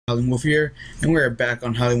Howling Wolf here, and we're back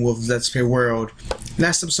on Howling Wolf's Let's Play World.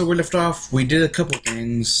 Last episode we left off, we did a couple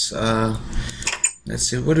things. Let's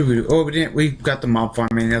see, what did we do? Oh, we got the mob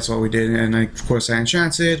farming, that's what we did, and of course I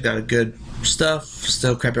enchanted, got a good stuff,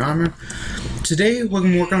 still crappy armor. Today we're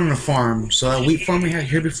going to work on a farm. So that wheat farm we had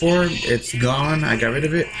here before, it's gone, I got rid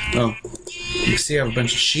of it. Oh, you can see I have a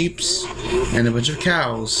bunch of sheeps and a bunch of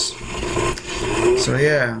cows. So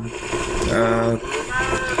yeah,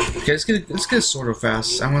 okay, let's get a sword real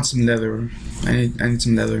fast. I want some leather. I need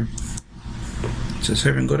some leather. So let's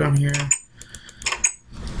go down here.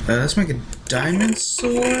 Let's make a diamond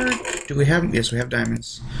sword. Do we have? Yes, we have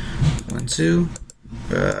diamonds. 1, 2.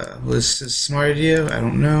 Was this a smart idea? I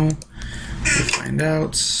don't know. We'll find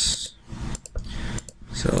out. So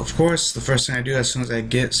of course, the first thing I do as soon as I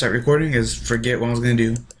start recording is forget what I was gonna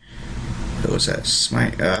do. What was that?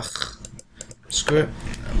 Smite. Screw it.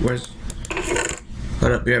 Where's?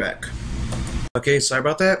 Hold up, be right back. Okay, sorry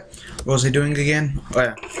about that. What was I doing again? Oh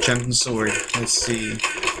yeah, champion sword. Let's see.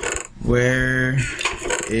 Where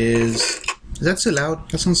is that so loud?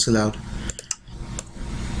 That sounds so loud.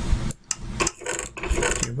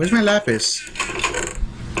 Okay, where's my lapis?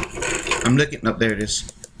 I'm looking up, there it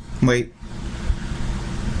is. Wait.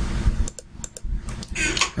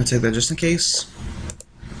 I'll take that just in case.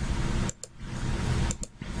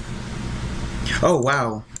 Oh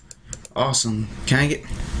wow. Awesome. Can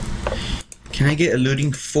I get a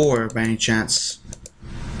looting 4 by any chance?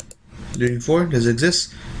 Looting 4? Does it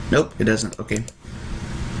exist? Nope, it doesn't. Okay.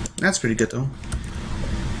 That's pretty good though.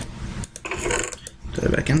 Throw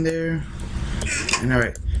it back in there. And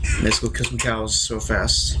alright, let's go kill some cows so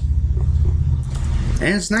fast.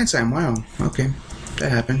 And it's nighttime, wow. Okay.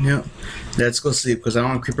 That happened, yep. Let's go sleep because I don't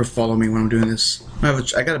want a creeper follow me when I'm doing this.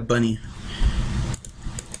 I got a bunny.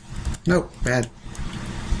 Nope, bad.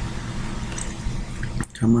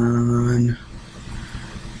 Come on.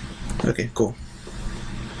 Okay, cool.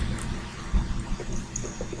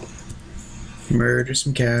 Murder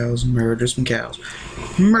some cows, murder some cows.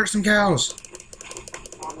 Murder some cows!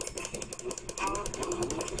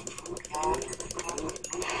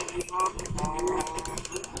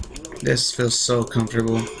 This feels so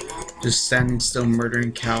comfortable. Just standing still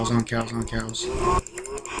murdering cows on cows on cows.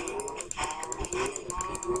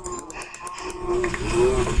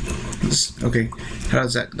 Okay, how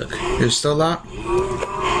does that look? There's still a lot?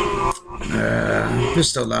 There's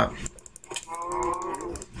still a lot.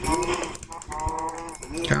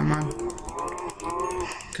 Come on.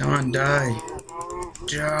 Come on, die.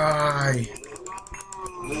 Die.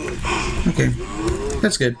 Okay,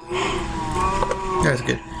 that's good. That's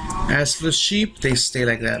good. As for the sheep, they stay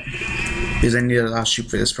like that. Because I need a lot of sheep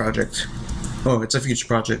for this project. Oh, it's a future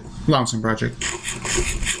project. Long-term project.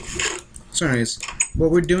 So anyways, what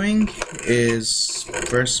we're doing is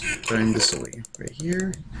first putting this away right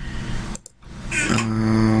here.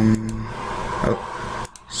 Oh,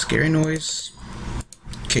 scary noise.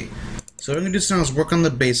 Okay, so what I'm gonna do now is work on the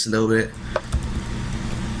base a little bit.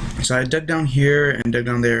 So I dug down here and dug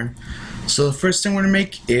down there. So the first thing we're gonna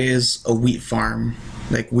make is a wheat farm,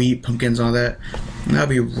 like wheat, pumpkins, all that. And that'll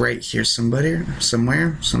be right here, somewhere. Okay, so right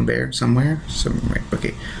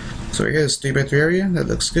here, this 3x3 area. That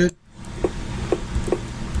looks good.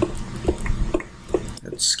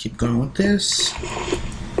 Let's keep going with this.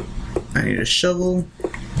 I need a shovel.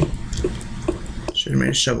 Should have made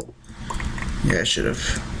a shovel. Yeah, I should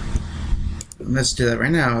have. Let's do that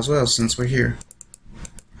right now as well, since we're here.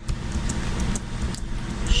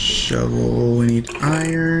 Shovel, we need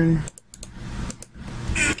iron.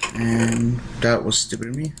 And that was stupid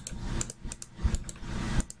of me.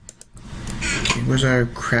 Okay, where's our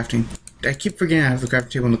crafting? I keep forgetting I have the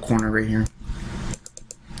crafting table in the corner right here.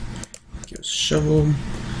 Give us a shovel.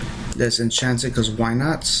 Let's enchant it, because why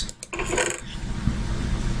not?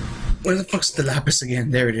 Where the fuck's the lapis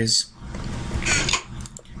again? There it is.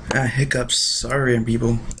 Hiccups. Sorry,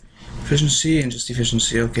 people. Efficiency and just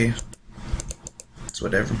efficiency. Okay. It's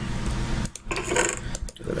whatever.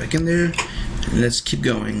 Throw that back in there. And let's keep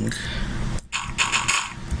going.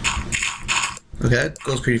 Okay, that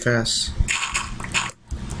goes pretty fast.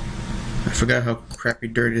 I forgot how crappy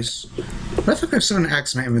dirt is. But I think I have 7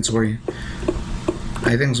 axe in my inventory.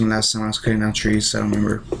 I think it was the last time I was cutting down trees. I don't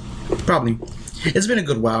remember. Probably. It's been a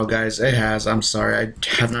good while, guys. It has. I'm sorry. I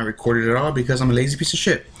have not recorded at all because I'm a lazy piece of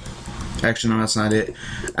shit. Actually, no, that's not it.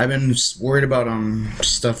 I've been worried about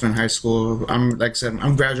stuff in high school. Like I said,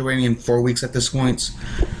 I'm graduating in 4 weeks at this point.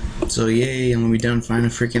 So yay, I'm gonna be done finally,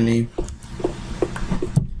 freakingly.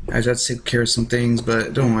 I just have to take care of some things,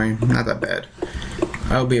 but don't worry, not that bad.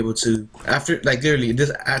 I'll be able to, after, like, literally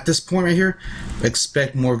this, at this point right here,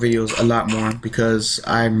 expect more videos, a lot more, because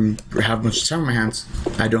I'm have much time on my hands.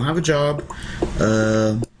 I don't have a job,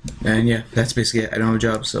 and yeah, that's basically it. I don't have a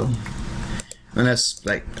job, so unless,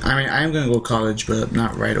 like, I mean, I am gonna go to college, but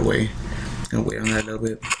not right away. I'm gonna wait on that a little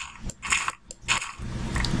bit.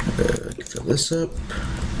 Fill this up.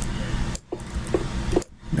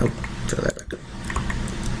 Nope, fill that back up.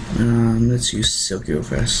 Let's use Silky real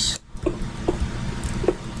fast.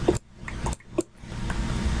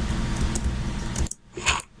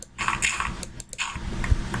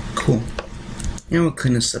 Cool. And we'll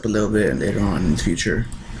clean this up a little bit later on in the future.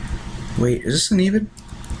 Wait, is this uneven?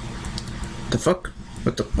 The fuck?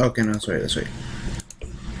 What the? Okay, no, that's right, that's right.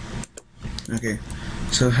 Okay,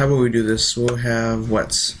 so how about we do this? We'll have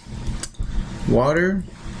what? Water?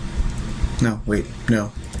 No, wait,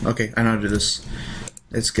 no. Okay, I know how to do this.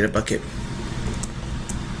 Let's get a bucket.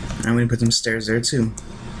 I'm gonna put some stairs there too.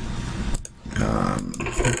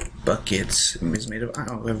 Bucket is made of.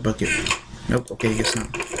 Oh, we have a bucket. Nope. Okay, I guess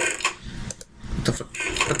not. What the fuck?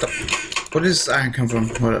 What the? Where does iron come from?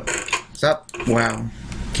 Hold up. Stop. Wow.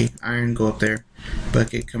 Okay, iron, go up there.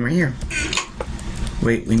 Bucket, come right here.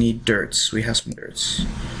 Wait, we need dirts. We have some dirts.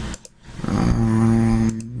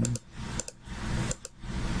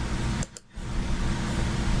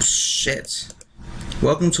 Shit.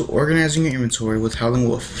 Welcome to organizing your inventory with Howling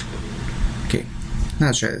Wolf. Okay, now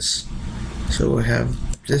let's try this. So we'll have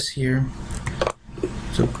this here.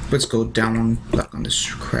 So let's go down one block on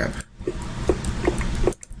this crap.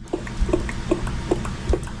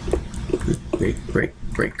 Break, break,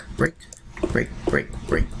 break, break, break, break,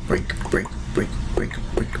 break, break, break, break, break,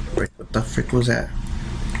 break, break. What the frick was that?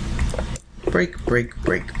 Break, break,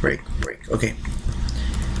 break, break, break. Okay.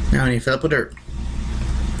 Now I need to fill up with dirt.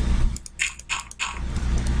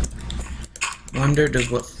 One dirt does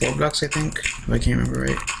what, 4 blocks I think? If I can't remember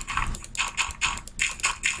right.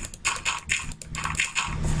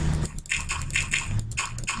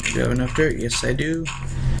 Do I have enough dirt? Yes I do.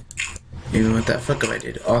 Even with that fuck up I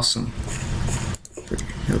did. Awesome.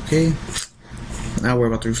 Okay. Now worry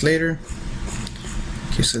about the roof later.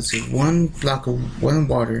 Okay, so let's see. 1 block of 1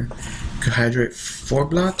 water could hydrate 4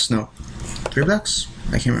 blocks? No. 3 blocks?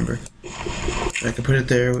 I can't remember. I could put it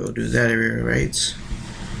there. We'll do that area, right?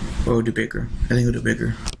 Or we'll do bigger. I think we'll do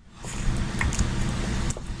bigger.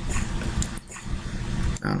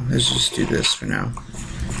 Let's just do this for now.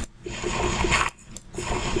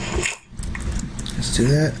 Let's do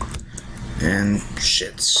that. And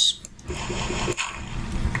shits.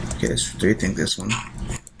 Okay, let's rethink this one.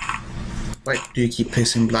 Why do you keep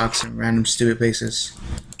placing blocks in random stupid places?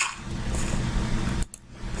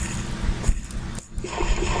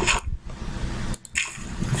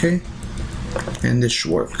 Okay. And this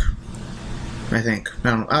should work. I think.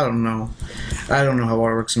 I don't know. I don't know how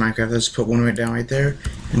water works in Minecraft. Let's put one right down right there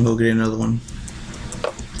and we'll get another one.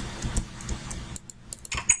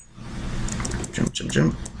 Jump, jump,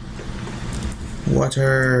 jump.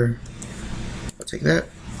 Water. I'll take that.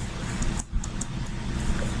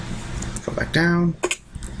 Fall back down.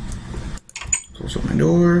 Close up my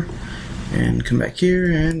door. And come back here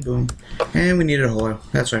and boom. And we needed a hole.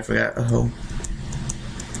 That's right, I forgot a hole.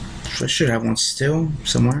 I should have one still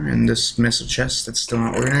somewhere in this mess of chest that's still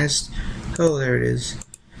not organized. Oh, there it is.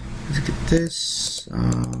 Let's get this.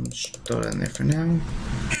 Just throw that in there for now.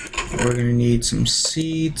 We're gonna need some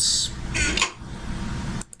seeds.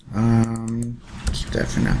 Keep that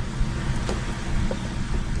for now.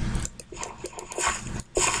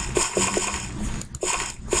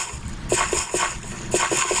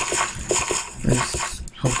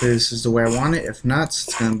 Hopefully this is the way I want it. If not,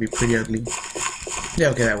 it's gonna be pretty ugly. Yeah,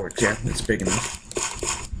 okay, that works. Yeah, it's big enough.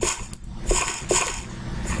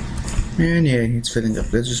 And yeah, it's filling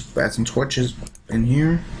up. Let's just add some torches in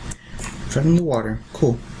here. Filling the water.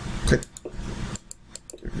 Cool. Click.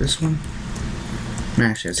 Get this one.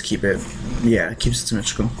 Actually, let's keep it. Yeah, it keeps it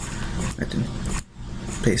symmetrical. I think.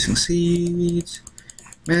 Placing seeds.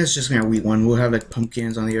 Man, it's just gonna be a wheat one. We'll have like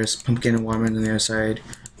pumpkins on the other, pumpkin and watermelon on the other side.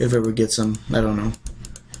 If ever get some, I don't know.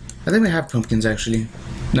 I think we have pumpkins actually.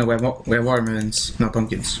 No, we have watermelons, not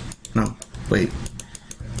pumpkins. No, wait.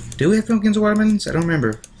 Do we have pumpkins or watermelons? I don't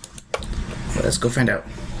remember. Well, let's go find out.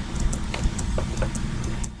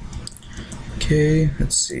 Okay,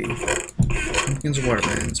 let's see. Pumpkins or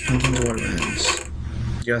watermelons? Pumpkins or watermelons?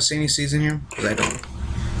 Do y'all see any seeds in here? Because I don't.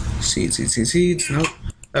 Seeds, seeds, seeds, seeds. Nope.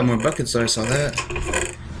 I have more buckets, so I saw that.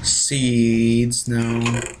 Seeds,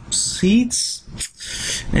 no. Seeds?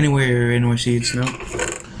 Anywhere seeds, nope.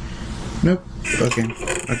 Nope. Okay.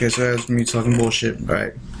 Okay, so that's me talking bullshit.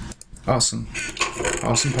 Alright. Awesome.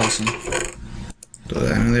 Awesome possum. Throw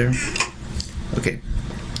that in there. Okay.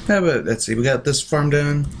 Yeah, but let's see, we got this farm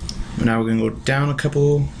done. Now we're gonna go down a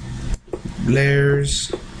couple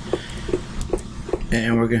layers,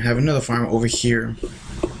 and we're gonna have another farm over here.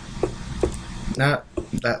 Not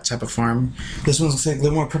that type of farm. This one's gonna take a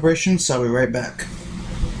little more preparation, so I'll be right back.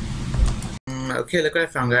 Okay, look what I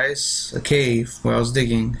found, guys. A cave where I was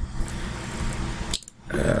digging.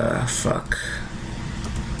 Fuck.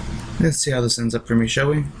 Let's see how this ends up for me, shall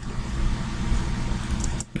we?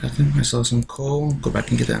 Nothing. I saw some coal. Go back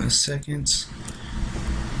and get that in a second.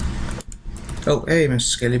 Oh, hey, Mr.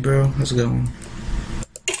 Skelly, bro. How's it going?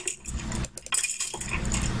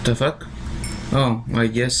 The fuck? Oh, I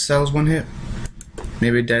guess that was one hit.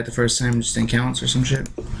 Maybe it died the first time, just didn't count or some shit.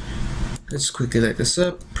 Let's quickly light this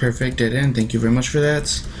up. Perfect, dead end. Thank you very much for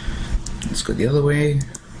that. Let's go the other way.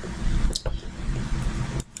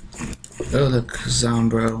 Oh, look,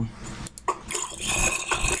 Zombro.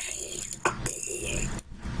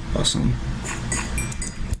 Awesome.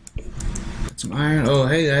 Got some iron. Oh,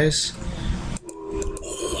 hey guys.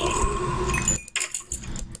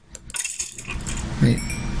 Wait.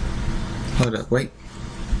 Hold up, wait.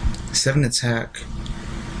 7 attack.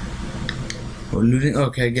 Oh, looting?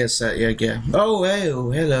 Okay, I guess that, yeah. Oh, hey,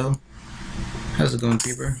 oh, hello. How's it going,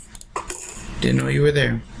 Peeper? Didn't know you were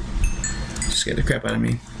there. Scared the crap out of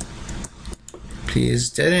me. Please,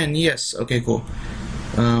 dead end, yes. Okay, cool.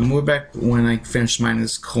 We're back when I finish mining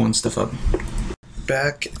this coal and stuff up.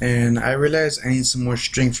 Back, and I realized I need some more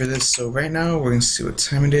string for this, so right now we're gonna see what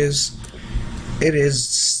time it is. It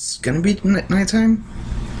is gonna be nighttime?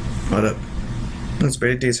 Hold up. It's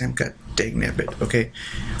barely daytime. God dang it, but okay.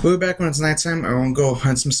 We'll be back when it's nighttime. I want to go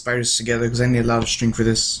hunt some spiders together because I need a lot of string for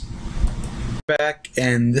this. Back,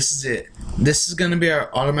 and this is it. This is gonna be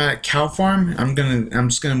our automatic cow farm. I'm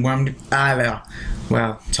just gonna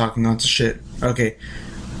wow, talking on to shit. Okay,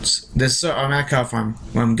 this is our automatic cow farm.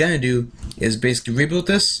 What I'm gonna do is basically rebuild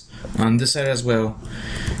this on this side as well.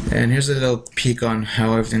 And here's a little peek on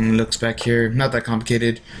how everything looks back here. Not that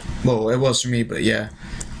complicated. Well, it was for me, but yeah.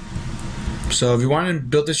 So if you want to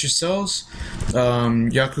build this yourselves,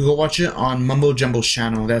 y'all could go watch it on Mumbo Jumbo's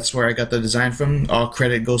channel. That's where I got the design from. All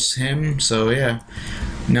credit goes to him. So yeah.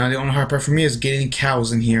 Now the only hard part for me is getting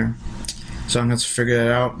cows in here. So I'm going to figure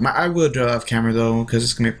that out. I will do it off camera though, because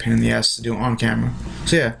it's going to be a pain in the ass to do it on camera.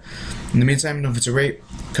 So yeah. In the meantime, don't forget to rate,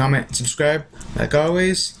 comment, and subscribe. Like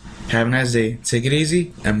always, have a nice day. Take it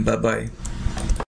easy, and bye-bye.